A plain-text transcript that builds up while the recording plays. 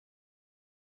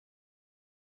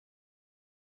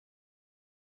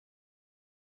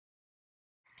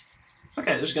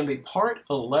Okay, this is going to be part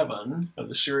 11 of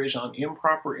the series on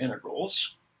improper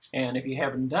integrals. And if you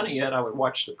haven't done it yet, I would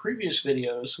watch the previous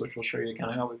videos, which will show you kind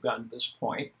of how we've gotten to this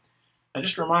point. Now,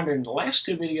 just a reminder, in the last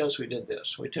two videos we did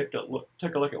this. We took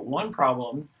a look at one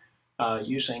problem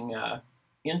using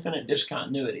infinite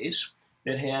discontinuities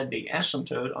that had the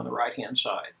asymptote on the right-hand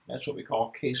side. That's what we call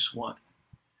case 1.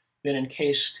 Then in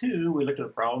case 2, we looked at a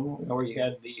problem where you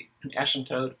had the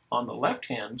asymptote on the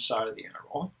left-hand side of the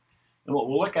integral. And what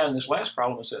we'll look at in this last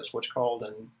problem is this, what's called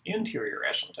an interior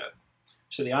asymptote.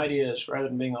 So the idea is, rather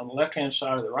than being on the left-hand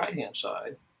side or the right-hand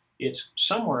side, it's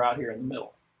somewhere out here in the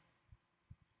middle.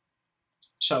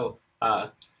 So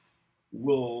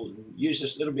we'll use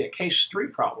this, it'll be a case 3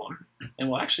 problem, and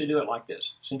we'll actually do it like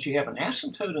this. Since you have an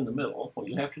asymptote in the middle, what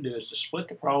you have to do is to split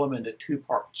the problem into two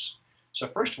parts. So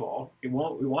first of all, we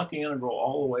want the integral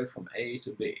all the way from A to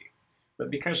B.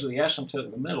 But because of the asymptote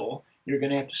in the middle, you're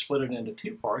going to have to split it into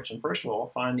two parts. And first of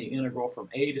all, find the integral from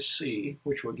A to C,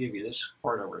 which will give you this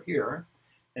part over here.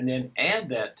 And then add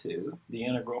that to the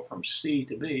integral from C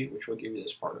to B, which will give you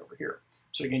this part over here.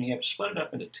 So again, you have to split it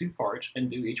up into two parts and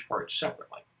do each part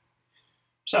separately.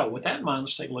 So with that in mind,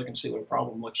 let's take a look and see what a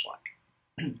problem looks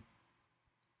like.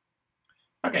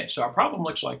 Okay, so our problem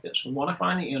looks like this. We want to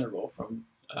find the integral from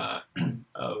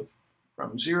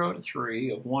 0 to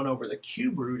 3 of 1 over the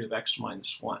cube root of x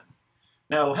minus 1.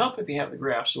 Now, it'll help if you have the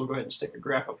graph, so we'll go ahead and stick a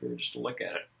graph up here just to look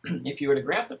at it. If you were to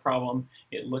graph the problem,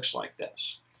 it looks like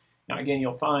this. Now, again,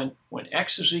 you'll find when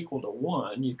x is equal to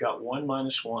 1, you've got 1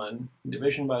 minus 1.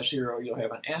 Division by 0, you'll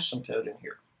have an asymptote in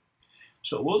here.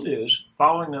 So what we'll do is,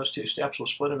 following those two steps, we'll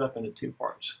split it up into two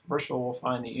parts. First of all, we'll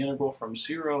find the integral from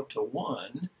 0 to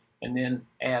 1, and then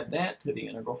add that to the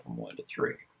integral from 1 to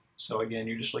 3. So again,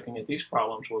 you're just looking at these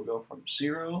problems. We'll go from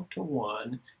 0 to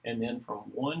 1, and then from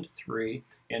 1 to 3,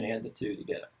 and add the two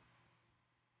together.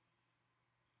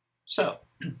 So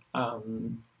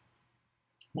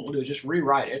what we'll do is just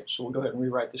rewrite it. So we'll go ahead and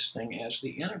rewrite this thing as the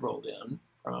integral then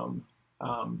from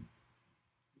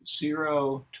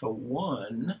 0 to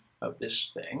 1 of this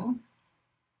thing.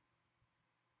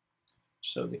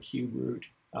 So the cube root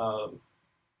of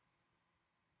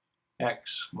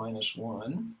x minus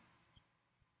 1.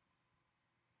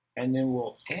 And then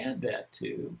we'll add that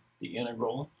to the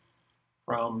integral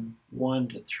from 1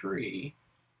 to 3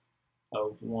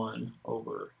 of 1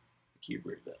 over the cube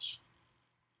root of this.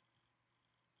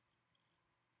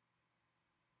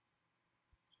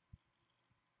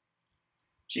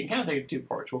 So you can kind of think of two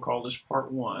parts. We'll call this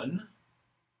part 1.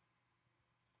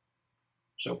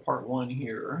 So part 1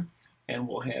 here, and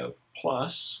we'll have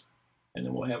plus, and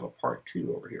then we'll have a part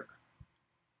 2 over here.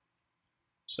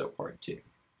 So part 2.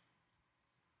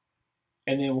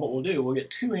 And then what we'll do, we'll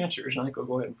get two answers, and I think we'll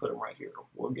go ahead and put them right here.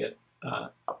 We'll get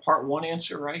a part 1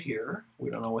 answer right here. We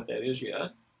don't know what that is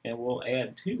yet. And we'll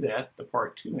add to that the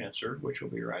part 2 answer, which will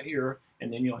be right here,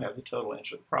 and then you'll have the total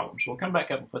answer to the problem. So we'll come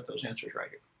back up and put those answers right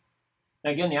here.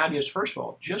 Now again, the idea is, first of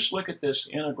all, just look at this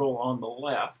integral on the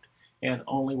left and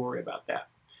only worry about that.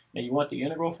 Now you want the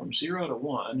integral from 0 to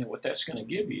 1, and what that's going to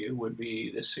give you would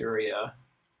be this area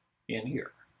in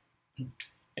here.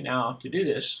 And now to do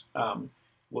this,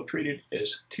 we'll treat it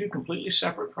as two completely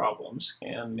separate problems,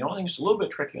 and the only thing that's a little bit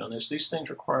tricky on this, these things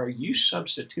require use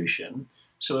substitution,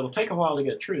 so it'll take a while to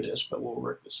get through this, but we'll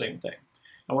work the same thing.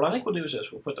 And what I think we'll do is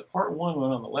this, we'll put the part 1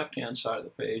 one on the left-hand side of the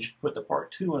page, put the part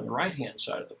 2 on the right-hand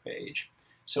side of the page.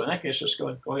 So in that case, let's go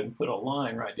ahead and put a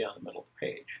line right down the middle of the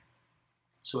page.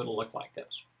 So it'll look like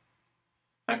this.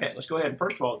 Okay, let's go ahead and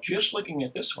first of all, just looking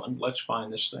at this one, let's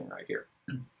find this thing right here.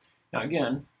 Now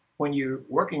again, when you're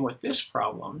working with this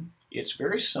problem, it's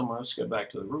very similar. Let's go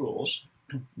back to the rules.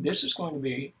 This is going to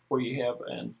be where you have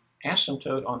an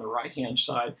asymptote on the right-hand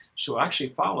side, so actually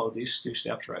follow these two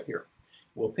steps right here.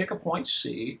 We'll pick a point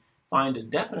C, find a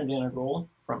definite integral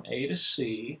from A to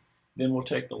C, then we'll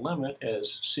take the limit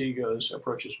as C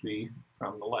approaches B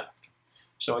from the left.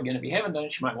 So again, if you haven't done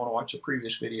it, you might want to watch the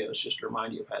previous videos just to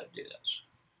remind you of how to do this.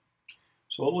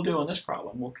 So what we'll do on this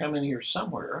problem, we'll come in here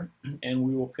somewhere, and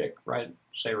we will pick,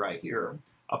 say right here,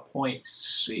 a point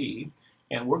C,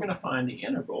 and we're going to find the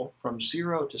integral from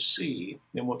 0 to C,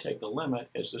 then we'll take the limit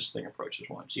as this thing approaches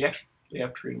 1. So you have to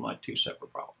treat them like two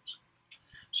separate problems.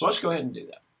 So let's go ahead and do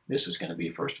that. This is going to be,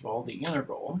 first of all, the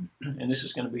integral, and this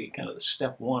is going to be kind of the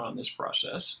step 1 on this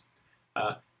process.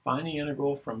 Find the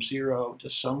integral from 0 to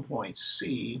some point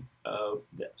C of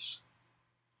this.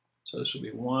 So this will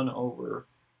be 1 over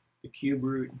the cube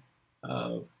root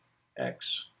of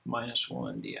x minus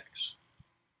 1 dx.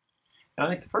 Now I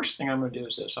think the first thing I'm going to do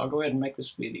is this. I'll go ahead and make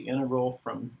this be the integral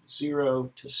from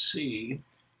 0 to c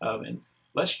of, and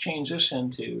let's change this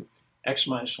into x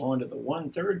minus 1 to the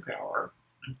 1/3 power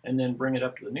and then bring it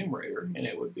up to the numerator, and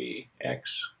it would be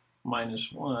x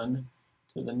minus 1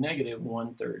 to the negative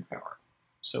 1/3 power.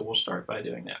 So we'll start by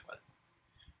doing that one.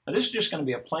 Now this is just going to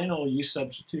be a plain old u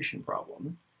substitution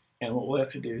problem. And what we'll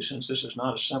have to do, since this is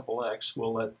not a simple x,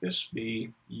 we'll let this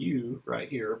be u right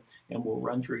here, and we'll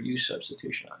run through u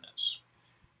substitution on this.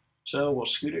 So we'll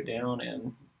scoot it down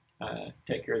and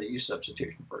take care of the u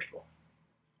substitution first of all.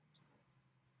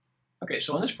 Okay,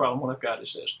 so in this problem, what I've got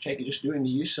is this. Just doing the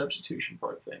u substitution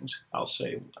part of things, I'll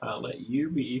say let u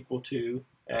be equal to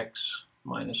x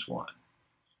minus 1.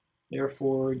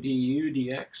 Therefore, du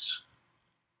dx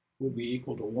would be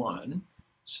equal to 1.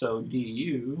 So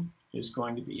du is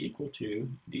going to be equal to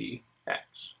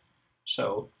dx.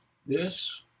 So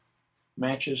this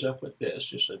matches up with this,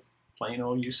 just a plain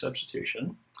old u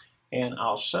substitution. And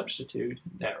I'll substitute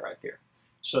that right there.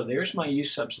 So there's my u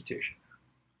substitution.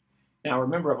 Now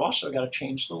remember, I've also got to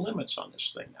change the limits on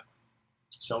this thing now.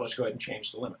 So let's go ahead and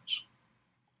change the limits.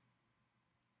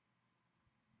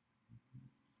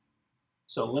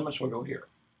 So limits will go here.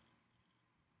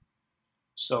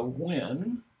 So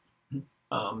when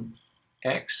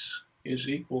x is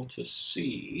equal to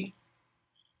c,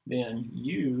 then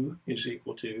u is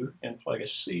equal to, and plug a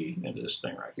c into this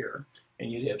thing right here,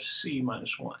 and you'd have c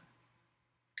minus 1.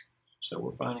 So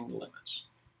we're finding the limits.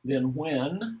 Then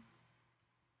when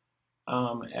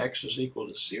x is equal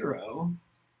to 0,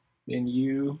 then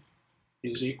u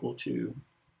is equal to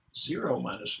 0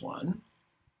 minus 1,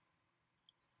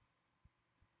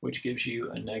 which gives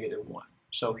you a negative 1.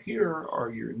 So here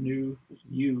are your new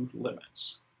u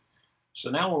limits. So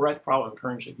now we'll write the problem in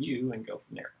terms of u and go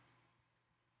from there.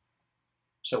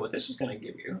 So what this is going to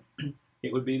give you,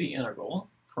 it would be the integral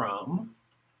from,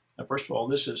 now first of all,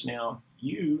 this is now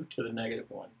u to the negative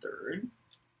 1/3,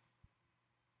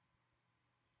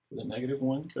 to the negative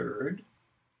 1/3,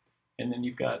 and then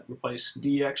you've got replace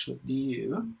dx with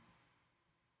du,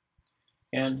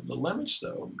 and the limits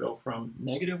though go from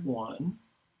negative 1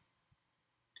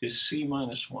 to c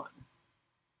minus 1.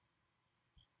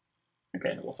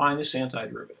 Okay, now we'll find this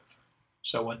antiderivative.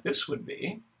 So what this would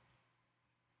be,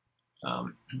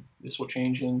 this will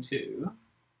change into,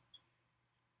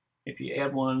 if you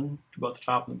add 1 to both the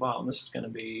top and the bottom, this is going to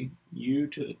be u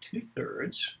to the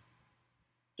 2/3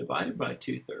 divided by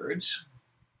 2/3,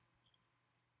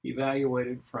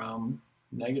 evaluated from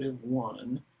negative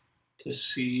 1 to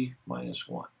c minus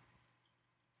 1.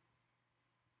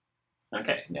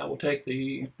 Okay, now we'll take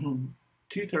the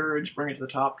 2/3, bring it to the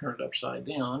top, turn it upside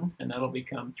down, and that'll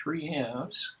become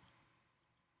 3/2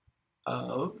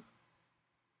 of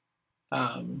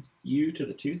u to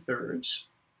the 2/3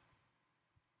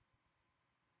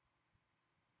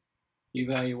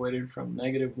 evaluated from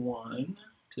negative 1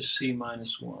 to c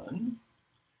minus 1.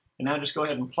 And now just go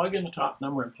ahead and plug in the top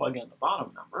number and plug in the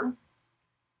bottom number.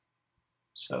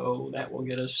 So that will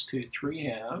get us to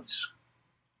 3/2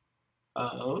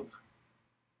 of,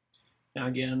 now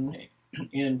again,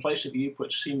 in place of u,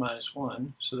 put c minus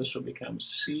 1. So this will become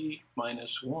c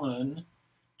minus 1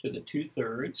 to the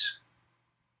 2/3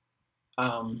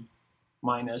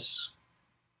 minus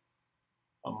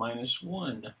a minus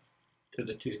 1 to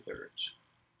the 2/3.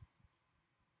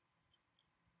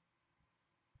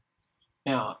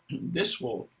 Now, this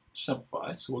will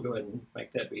simplify, so we'll go ahead and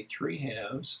make that be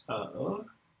 3/2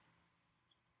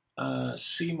 of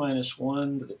c minus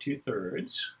 1 to the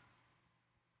 2/3.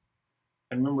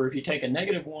 And remember, if you take a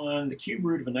negative 1, the cube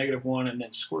root of a negative 1, and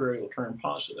then square it, will turn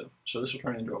positive. So this will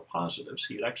turn into a positive,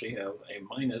 so you'd actually have a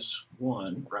minus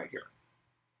 1 right here.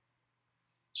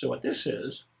 So what this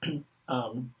is, and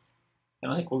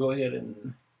I think we'll go ahead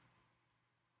and,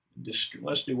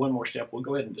 let's do one more step. We'll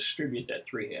go ahead and distribute that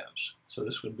 3/2. So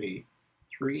this would be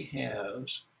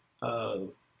 3/2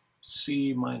 of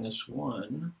c minus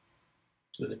 1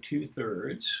 to the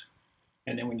 2/3.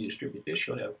 And then when you distribute this,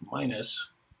 you'll have minus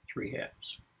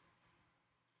 3/2.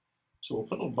 So we'll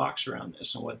put a little box around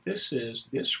this. And what this is,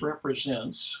 this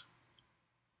represents,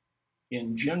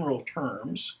 in general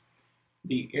terms,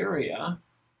 the area,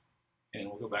 and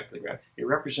we'll go back to the graph, it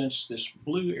represents this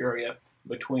blue area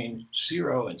between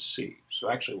 0 and c. So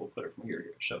actually we'll put it from here to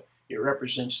here. So it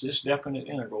represents this definite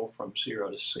integral from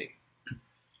 0 to c.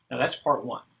 Now that's part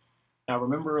 1. Now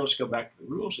remember, let's go back to the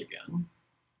rules again.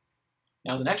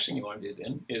 Now the next thing you want to do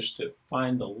then is to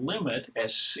find the limit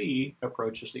as c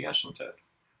approaches the asymptote.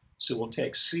 So we'll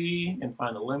take c and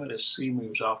find the limit as c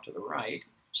moves off to the right.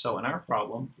 So in our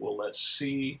problem, we'll let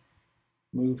c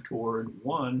move toward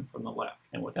 1 from the left.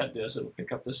 And what that does, it'll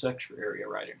pick up this extra area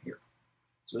right in here.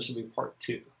 So this will be part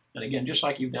 2. And again, just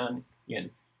like you've done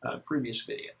in previous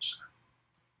videos.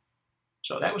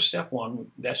 So that was step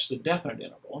 1. That's the definite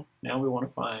integral. Now we want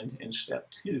to find, in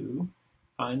step 2,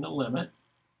 find the limit.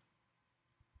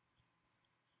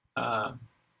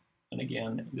 And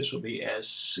again, this will be as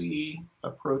c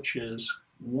approaches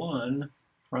 1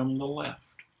 from the left.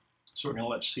 So we're going to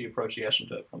let c approach the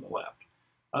asymptote from the left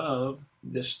of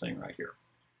this thing right here.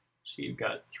 So you've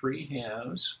got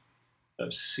 3/2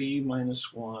 of c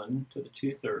minus 1 to the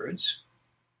 2/3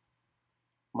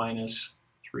 minus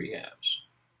 3/2.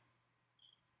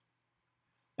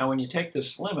 Now when you take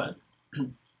this limit,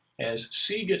 as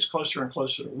c gets closer and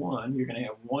closer to 1, you're going to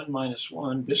have 1 minus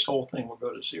 1. This whole thing will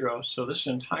go to 0. So this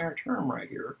entire term right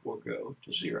here will go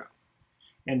to 0.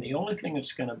 And the only thing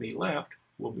that's going to be left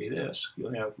will be this.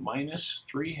 You'll have minus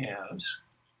 3/2.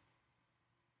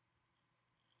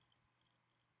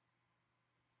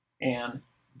 And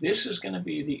this is going to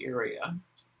be the area.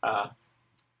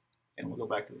 And we'll go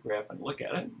back to the graph and look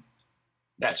at it.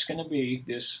 That's going to be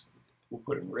this. We'll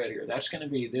put it in red here. That's going to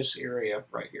be this area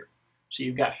right here. So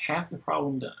you've got half the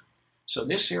problem done. So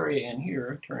this area in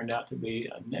here turned out to be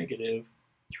a negative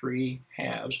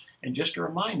 3/2. And just a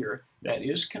reminder, that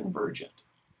is convergent.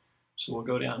 So we'll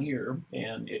go down here,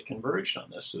 and it converged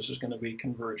on this. This is going to be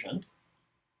convergent.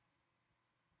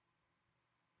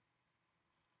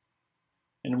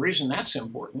 And the reason that's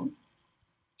important,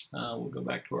 we'll go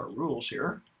back to our rules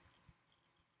here.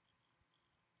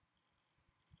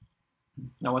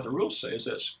 Now what the rules say is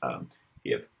this.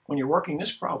 When you're working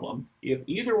this problem, if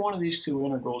either one of these two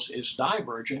integrals is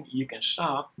divergent, you can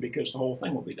stop because the whole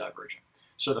thing will be divergent.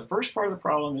 So the first part of the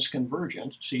problem is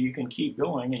convergent, so you can keep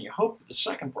going, and you hope that the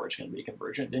second part is going to be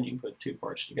convergent. Then you can put two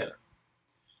parts together.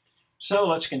 So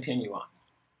let's continue on.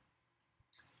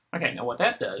 Okay, now what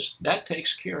that does, that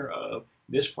takes care of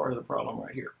this part of the problem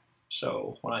right here.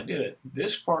 So when I did it,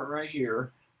 this part right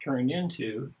here turned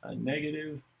into a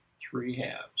negative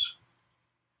 3/2.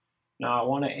 Now I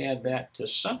want to add that to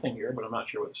something here, but I'm not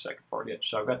sure what the second part is.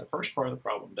 So I've got the first part of the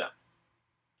problem done.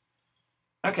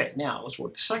 Okay, now let's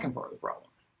work the second part of the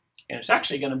problem. And it's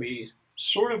actually going to be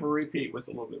sort of a repeat with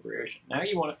a little bit of variation. Now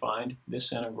you want to find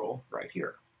this integral right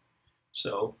here.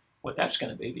 So what that's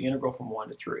going to be, the integral from 1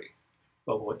 to 3.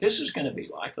 But what this is going to be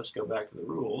like, let's go back to the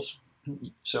rules.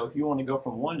 So if you want to go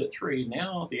from 1 to 3,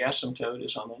 now the asymptote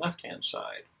is on the left-hand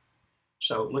side.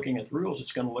 So looking at the rules,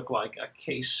 it's going to look like a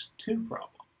case 2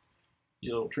 problem.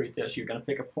 You'll treat this, you're going to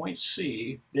pick a point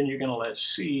C, then you're going to let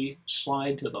C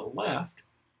slide to the left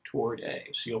toward A.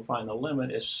 So you'll find the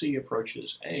limit as C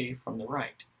approaches A from the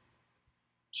right.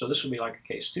 So this will be like a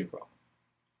case 2 problem.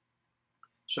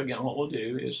 So again, what we'll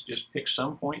do is just pick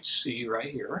some point C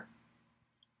right here,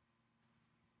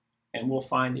 and we'll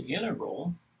find the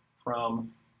integral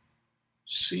from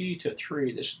C to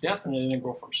 3, this definite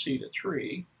integral from C to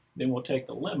 3, then we'll take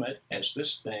the limit as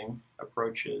this thing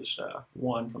approaches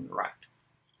 1 from the right.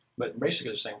 But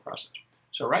basically the same process.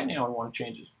 So right now we want to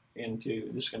change it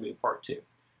into, this is going to be part 2.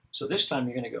 So this time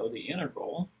you're going to go the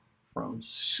integral from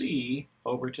C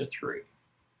over to 3.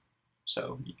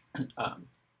 So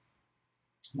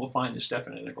we'll find this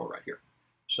definite integral right here.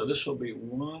 So this will be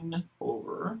 1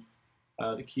 over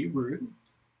the cube root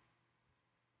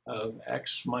of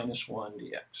x minus 1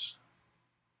 dx.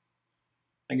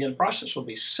 Again, the process will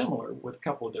be similar with a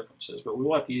couple of differences, but we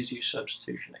will have to use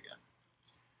substitution again.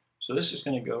 So this is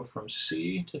going to go from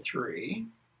C to 3,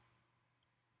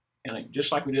 and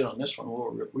just like we did on this one,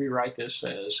 we'll rewrite this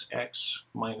as x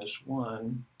minus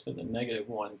 1 to the negative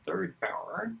 1/3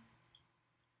 power.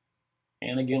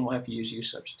 And again, we'll have to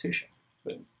use substitution.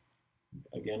 But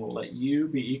again, we'll let u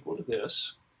be equal to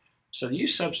this. So the u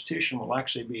substitution will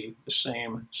actually be the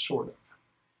same sort of.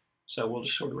 So we'll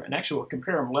just sort of, and actually we'll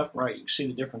compare them left and right. You can see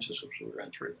the differences as we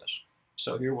run through this.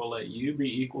 So here we'll let u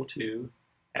be equal to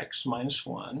x minus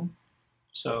 1.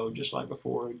 So just like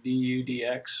before, du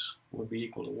dx will be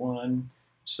equal to 1.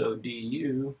 So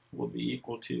du will be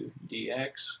equal to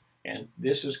dx. And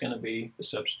this is going to be the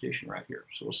substitution right here.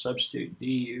 So we'll substitute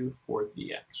du for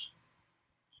dx.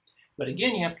 But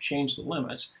again, you have to change the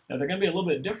limits. Now they're going to be a little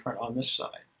bit different on this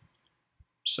side.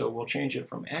 So we'll change it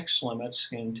from x limits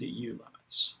into u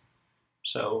limits.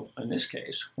 So in this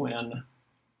case, when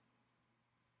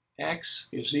x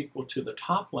is equal to the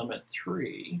top limit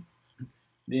 3,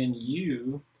 then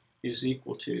u is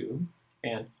equal to,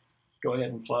 and go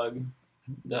ahead and plug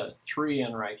the 3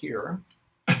 in right here,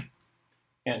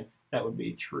 and that would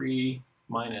be 3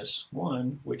 minus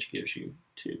 1, which gives you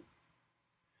 2.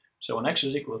 So when x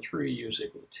is equal to 3, u is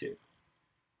equal to 2.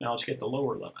 Now let's get the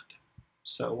lower limit.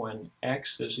 So when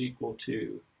x is equal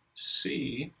to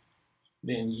c,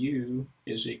 then u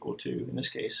is equal to, in this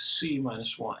case, c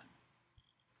minus 1.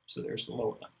 So there's the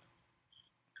lower limit.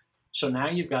 So now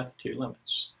you've got the two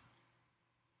limits.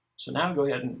 So now go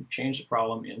ahead and change the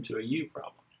problem into a u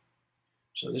problem.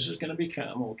 So this is going to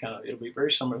become, it'll be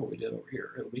very similar to what we did over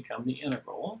here. It'll become the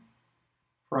integral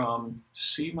from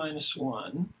c minus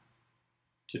 1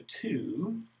 to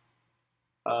 2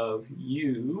 of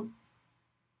u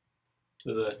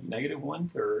to the negative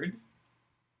 1/3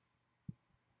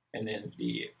 and then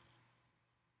dx.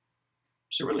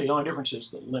 So really the only difference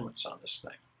is the limits on this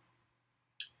thing.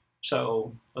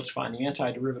 So let's find the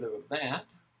antiderivative of that,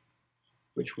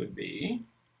 which would be,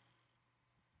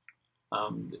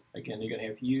 again, you're going to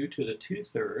have u to the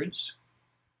 2/3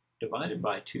 divided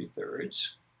by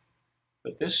 2/3,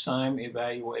 but this time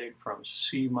evaluated from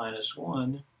c minus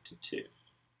 1 to 2.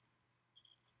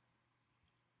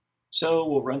 So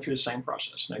we'll run through the same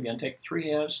process. Now again, take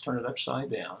 3/2, turn it upside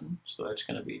down. So that's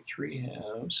going to be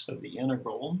 3/2 of the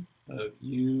integral of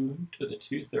u to the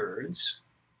 2/3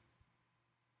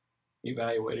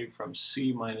 evaluated from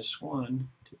c minus 1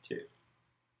 to 2.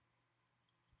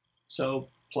 So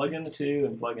plug in the 2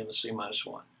 and plug in the c minus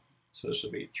 1. So this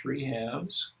will be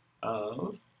 3/2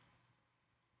 of,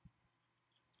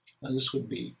 now this would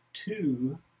be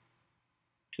 2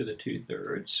 to the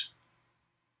 2/3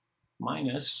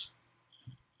 minus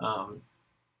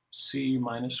c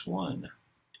minus 1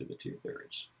 to the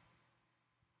 2/3.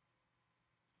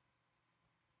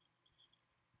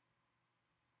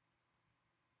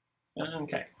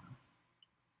 Okay.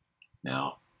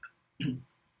 Now,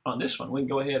 on this one, we can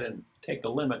go ahead and take the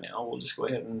limit now. We'll just go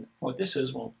ahead and, what this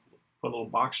is, we'll put a little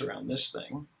box around this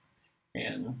thing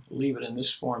and leave it in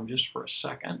this form just for a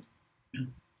second.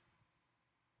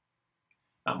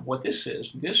 What this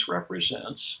is, this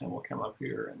represents, and we'll come up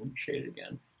here and shade it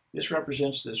again, this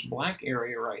represents this black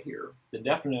area right here, the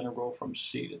definite integral from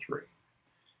c to 3.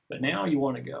 But now you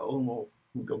want to go, and we'll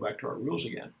go back to our rules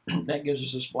again, that gives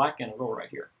us this black integral right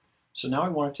here. So now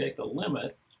we want to take the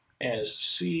limit as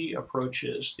c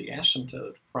approaches the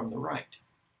asymptote from the right.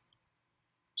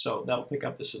 So that'll pick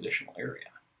up this additional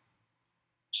area.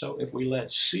 So if we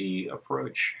let c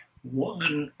approach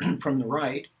 1 from the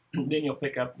right, then you'll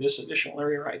pick up this additional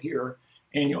area right here,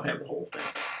 and you'll have the whole thing.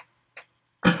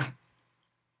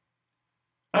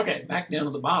 Okay, back down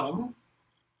to the bottom,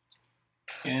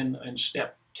 and in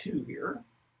step 2 here,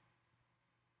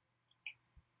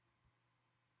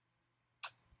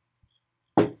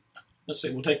 let's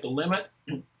say we'll take the limit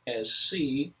as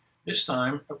c, this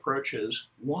time approaches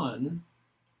 1,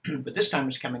 but this time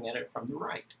it's coming at it from the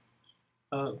right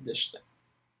of this thing.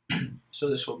 So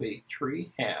this will be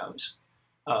 3/2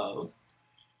 of,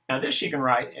 now this you can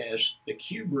write as the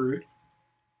cube root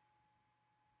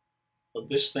of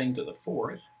this thing to the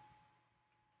 4th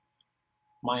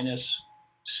minus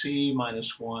c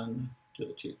minus 1 to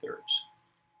the 2/3.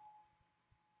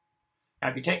 Now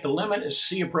if you take the limit as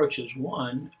c approaches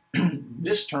 1,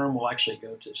 this term will actually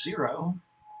go to 0,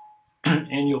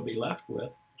 and you'll be left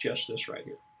with just this right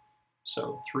here.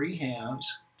 So 3/2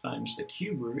 times the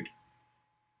cube root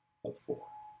of 4.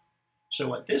 So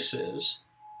what this is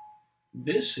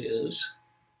this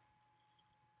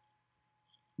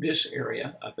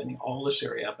area up in, all this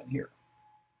area up in here.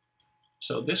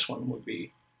 So this one would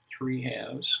be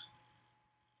 3/2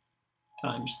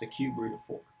 times the cube root of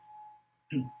 4.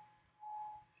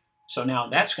 So now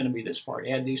that's going to be this part.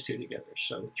 Add these two together.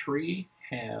 So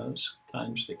 3/2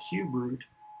 times the cube root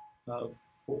of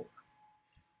 4.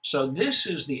 So this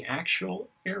is the actual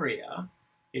area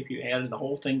if you added the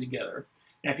whole thing together.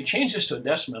 Now if you change this to a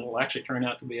decimal, it'll actually turn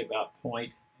out to be about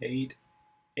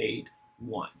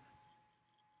 0.881.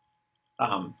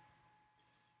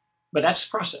 But that's the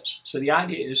process. So the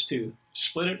idea is to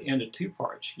split it into 2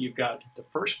 parts. You've got the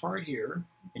first part here,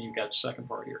 and you've got the second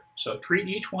part here. So treat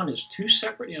each one as 2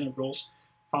 separate integrals.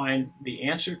 Find the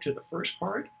answer to the first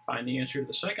part, find the answer to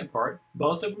the second part.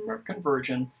 Both of them are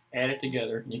convergent, add it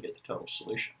together, and you get the total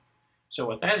solution. So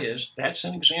what that is, that's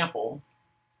an example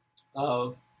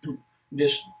of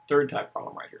this third type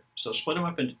problem right here. So split them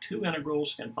up into 2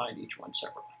 integrals and find each one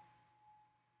separately.